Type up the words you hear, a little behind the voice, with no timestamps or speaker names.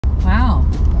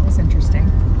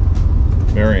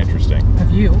Very interesting.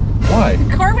 Of you. Why?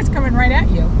 The car was coming right at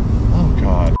you. Oh,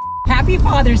 God. Happy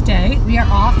Father's Day. We are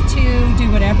off to do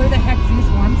whatever the heck Zeus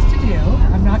wants to do.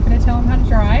 I'm not going to tell him how to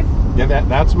drive. Yeah,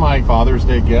 that's my Father's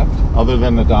Day gift, other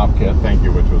than the Dop kit, thank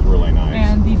you, which was really nice.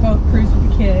 And the boat cruise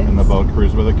with the kids. And the boat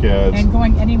cruise with the kids. And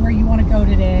going anywhere you want to go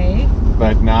today.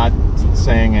 But not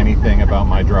saying anything about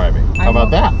my driving. How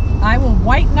about that? I will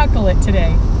white knuckle it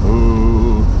today.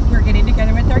 Ooh. We're getting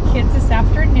together with our kids this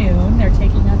afternoon. They're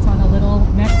taking us on a little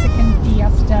Mexican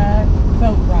fiesta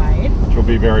boat ride. Which will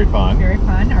be very fun. Very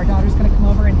fun. Our daughter's going to come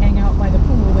over and hang out by the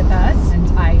pool with us. And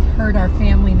I heard our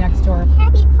family next door.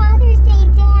 Happy Father's Day,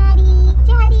 Daddy.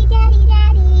 Daddy, Daddy,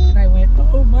 Daddy. And I went,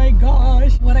 oh my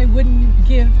gosh. What I wouldn't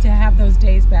give to have those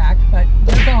days back. But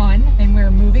they're gone and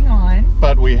we're moving on.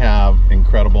 But we have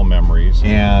incredible memories.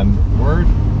 And we're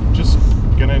just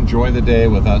gonna enjoy the day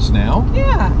with us now.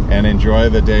 Yeah. And enjoy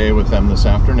the day with them this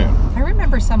afternoon. I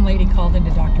remember some lady called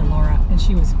into Dr. Laura and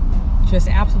she was just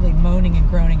absolutely moaning and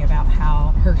groaning about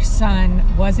how her son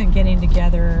wasn't getting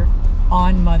together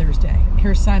on Mother's Day.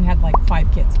 Her son had like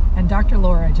 5 kids. And Dr.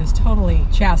 Laura just totally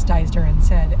chastised her and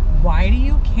said, why do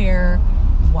you care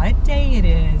what day it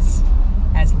is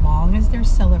as long as they're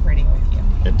celebrating with you?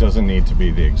 It doesn't need to be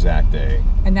the exact day.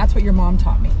 And that's what your mom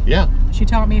taught me. Yeah. She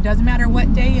taught me it doesn't matter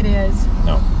what day it is.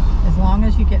 No. As long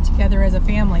as you get together as a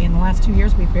family. In the last 2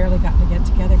 years, we've barely gotten to get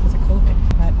together because of COVID.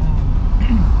 But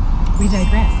we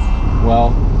digress.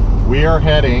 Well, we are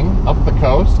heading up the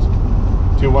coast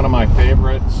to one of my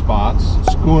favorite spots,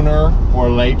 Schooner or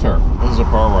Later. This is a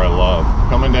part where I love.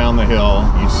 Coming down the hill,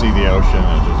 you see the ocean,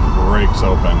 it just breaks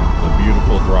open. The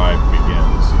beautiful drive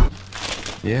begins.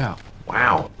 Yeah.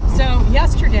 Wow. So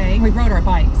yesterday we rode our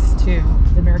bikes to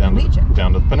the American Legion.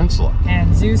 Down to the peninsula.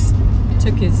 And Zeus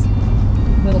took his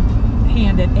little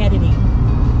hand at editing.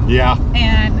 Yeah.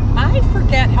 And I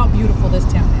forget how beautiful this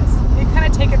town is. You kind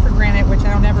of take it for granted, which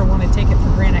I don't ever want to take it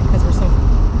for granted because we're so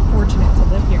fortunate to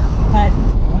live here. But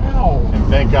wow. And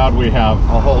thank God we have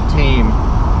a whole team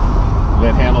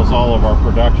that handles all of our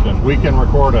production. We can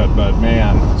record it, but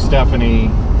man, Stephanie,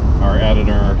 our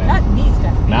editor. Not me,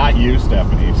 Stephanie. Not you,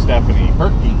 Stephanie. Stephanie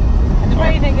Herky. And the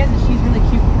funny thing is she's really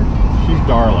cute and perky. She's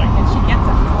darling. And she gets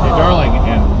it. She's darling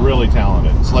and really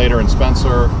talented. Slater and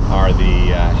Spencer are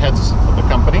the heads of the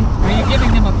company. Are you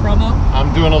giving them a promo?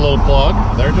 I'm doing a little plug.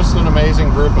 They're just an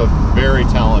amazing group of very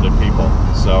talented people.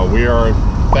 So we are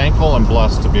thankful and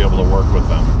blessed to be able to work with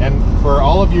them. And for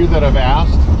all of you that have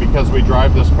asked, because we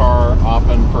drive this car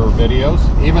often for videos,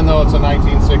 even though it's a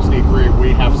 1963,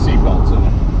 we have seatbelts in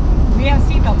it. We have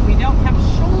seatbelts. We don't have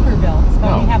shoulder belts,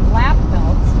 but we have lap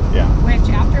belts. Yeah. Which,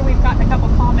 after we've gotten a couple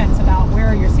comments about where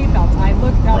are your seatbelts, I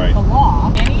looked up the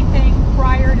law. Anything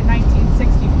prior to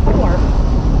 1964.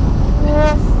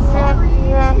 Sorry.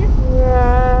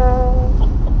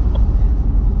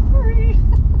 Sorry.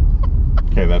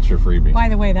 Okay, that's your freebie. By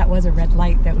the way, that was a red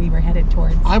light that we were headed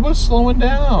towards. I was slowing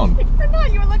down. You're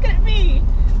not. You were looking at me.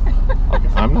 Okay,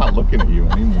 I'm not looking at you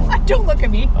anymore. Don't look at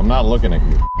me. I'm not looking at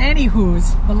you.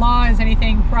 Anywho's, the law is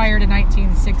anything prior to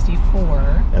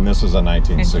 1964. And this is a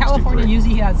 1963. And California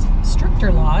usually has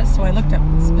stricter laws, so I looked up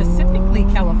specifically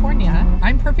California.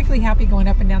 I'm perfectly happy going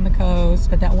up and down the coast,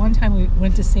 but that one time we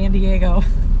went to San Diego.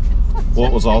 Well,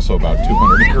 it was also about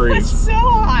 200 degrees. It was so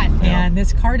hot. Yeah. And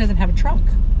this car doesn't have a trunk.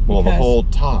 Well, the whole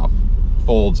top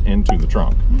folds into the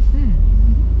trunk.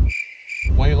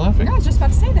 Why are you laughing? No, I was just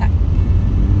about to say that.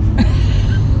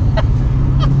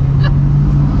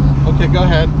 Okay, go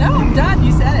ahead. No, I'm done.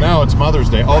 You said it. No, it's Mother's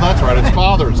Day. Oh, that's right. It's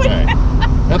Father's Day.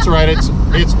 That's right. It's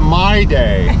my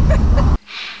day.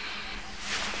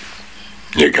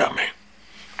 You got me.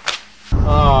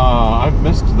 I've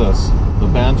missed this. The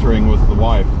bantering with the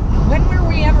wife. When were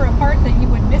we ever apart that you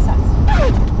would miss us?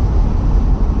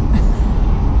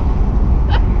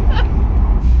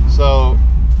 So,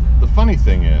 the funny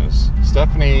thing is,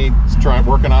 Stephanie's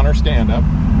working on her stand-up.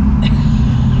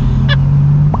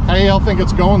 How do y'all think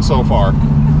it's going so far?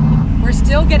 We're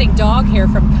still getting dog hair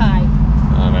from Kai.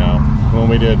 I know. When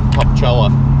we did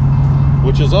Pupcella,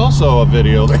 which is also a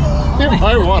video that you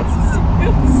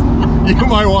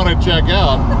might want to check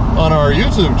out on our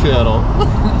YouTube channel.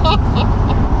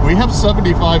 We have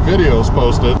 75 videos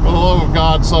posted. For the love of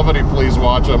God, somebody please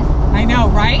watch them. I know,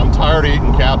 right? I'm tired of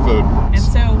eating cat food. And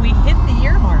so we hit the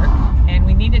year mark, and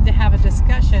we needed to have a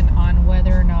discussion on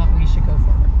whether or not we should go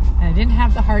forward. And I didn't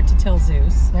have the heart to tell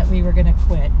Zeus that we were going to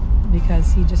quit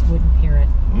because he just wouldn't hear it.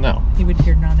 No. He would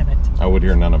hear none of it. I would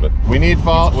hear none of it. We need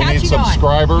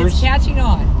subscribers. It's catching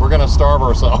on. We're going to starve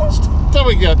ourselves until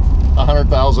we get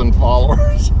 100,000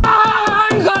 followers.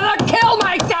 I'm gonna kill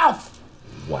myself!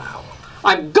 Wow.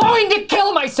 I'm going to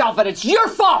kill myself, and it's your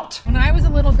fault! When I was a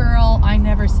little girl, I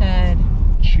never said,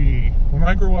 Gee, when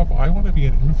I grow up, I want to be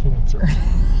an influencer.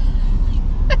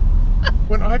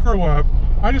 When I grow up,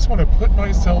 I just want to put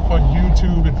myself on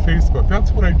YouTube and Facebook.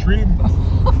 That's what I dream of.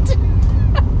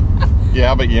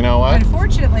 Yeah, but you know what?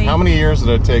 Unfortunately, How many years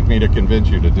did it take me to convince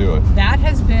you to do it? that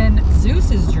has been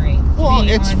Zeus's dream. to Well,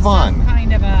 be it's on fun. Some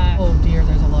kind of a. Oh dear,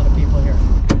 there's a lot of people here.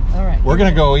 All right. We're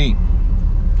gonna go eat.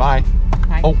 Bye.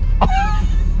 Bye. Oh,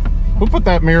 who put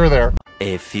that mirror there?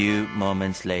 A few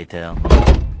moments later.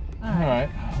 All right.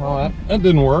 Well, that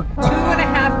didn't work.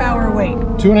 2.5 hour wait.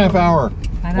 2.5 hour.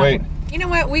 I know. Wait. You know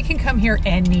what? We can come here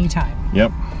anytime.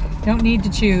 Yep. Don't need to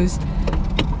choose.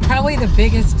 Probably the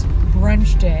biggest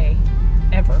brunch day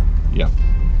ever. Yeah.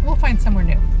 We'll find somewhere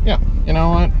new. Yeah. You know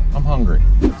what? I'm hungry.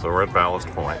 So we're at Ballast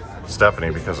Point.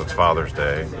 Stephanie, because it's Father's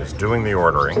Day, is doing the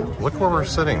ordering. Look where we're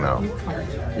sitting, though.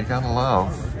 You gotta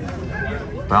love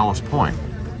Ballast Point.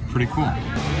 Pretty cool.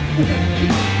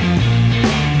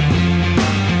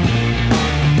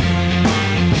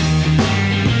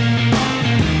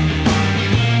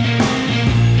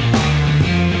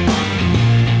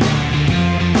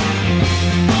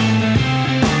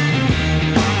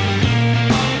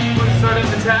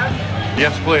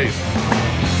 Yes, please.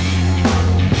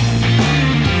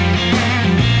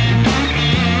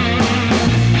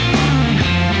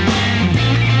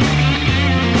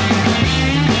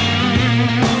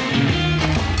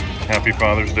 Happy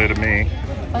Father's Day to me.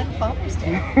 Fun Father's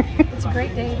Day. It's a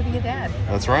great day to be a dad.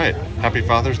 That's right. Happy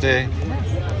Father's Day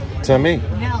to me.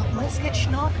 Now, let's get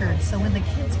schnockered so when the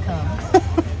kids come,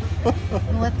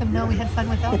 we'll let them know we had fun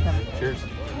without them. Cheers.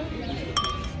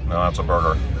 No, that's a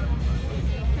burger.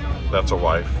 That's a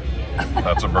wife.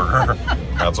 That's a burger.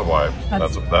 That's a wife.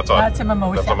 That's a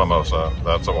mimosa. That's a mimosa.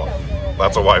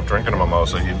 That's a wife drinking a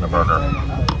mimosa, eating a burger.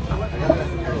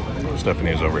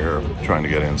 Stephanie's over here trying to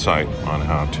get insight on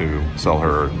how to sell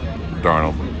her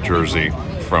Darnold jersey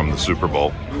from the Super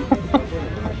Bowl.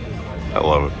 I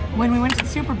love it. When we went to the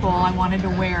Super Bowl, I wanted to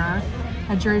wear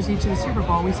a jersey to the Super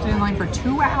Bowl. We stood in line for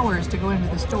 2 hours to go into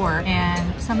the store,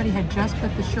 and somebody had just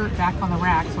put the shirt back on the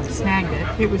rack, so I snagged it.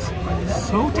 It was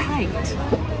so tight,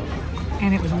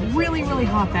 and it was really, really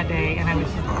hot that day, and I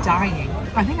was dying.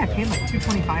 I think I paid like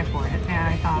 $2.25 for it, and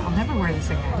I thought, I'll never wear this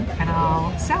again, and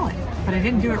I'll sell it. But I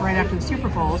didn't do it right after the Super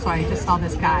Bowl, so I just saw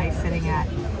this guy sitting at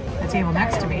the table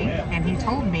next to me, and he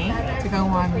told me to go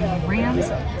on the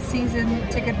Rams season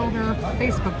ticket holder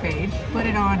Facebook page, put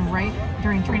it on right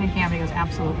during training camp. He goes,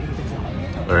 absolutely, you can sell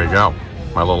it. There you go.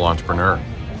 My little entrepreneur.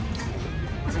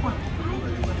 I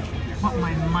want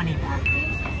my money back.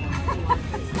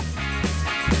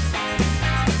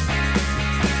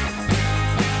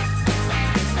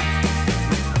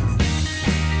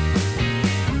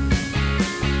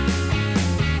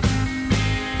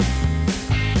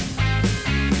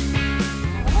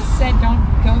 Said don't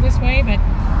go this way, but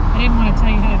I didn't want to tell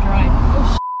you how to drive.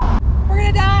 Oh, we're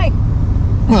gonna die.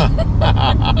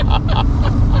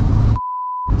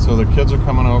 So the kids are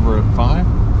coming over at 5?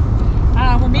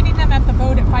 We're meeting them at the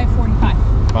boat at 5:45.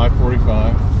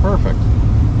 5:45. Perfect.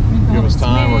 Give us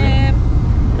time. We're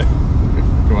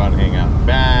gonna go out and hang out.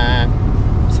 Bye.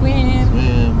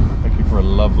 Swim. Thank you for a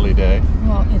lovely day.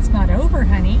 Well, it's not over,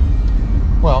 honey.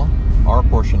 Well, our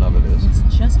portion of it is. It's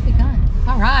just begun.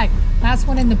 All right. Last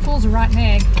one in the pool's a rotten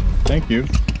egg. Thank you.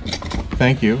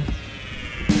 Thank you.